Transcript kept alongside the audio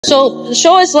So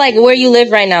show us like where you live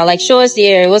right now. Like show us the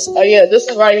area. Oh yeah, this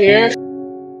is right here.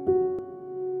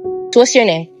 What's your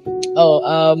name?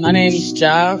 My name is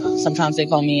Ja. Sometimes they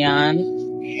call me Yan.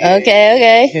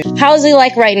 Okay. How's it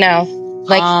like right now?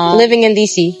 Like living in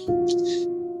DC?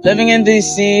 Living in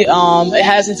DC, it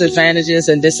has its advantages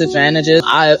and disadvantages.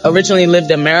 I originally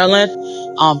lived in Maryland,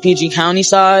 PG County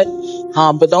side.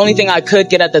 But the only thing I could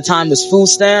get at the time was food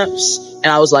stamps.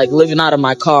 And I was like living out of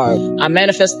my car. I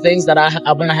manifest things that I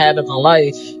want to have in my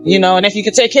life, you know, and if you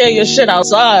could take care of your shit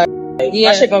outside,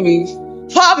 that shit gonna be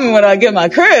popping when I get my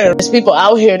crib. There's people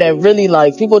out here that really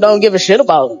like, people don't give a shit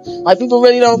about. Like people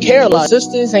really don't care. Like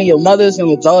sisters and your mothers and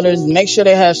your daughters, make sure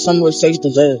they have somewhere safe to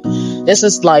live. This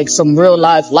is like some real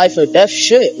life or death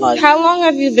shit. Like, how long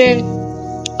have you been?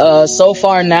 So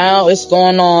far now, it's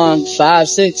going on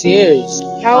 5-6 years.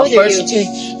 How old are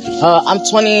you? I'm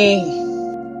 20.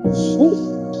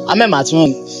 I'm in my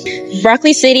 20s.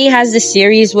 Broccoli City has this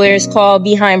series where it's called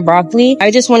Behind Broccoli. I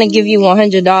just want to give you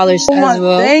 $100 as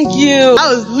well. Thank you.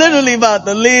 I was literally about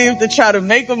to leave to try to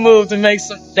make a move to make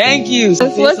some thank yous.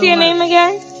 What's your name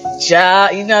again? Ja.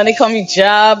 You know, they call me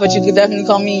Ja, but you could definitely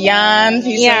call me Yan.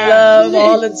 Peace and love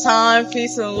all the time.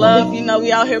 Peace and love. You know,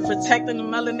 we out here protecting the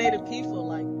melanated people.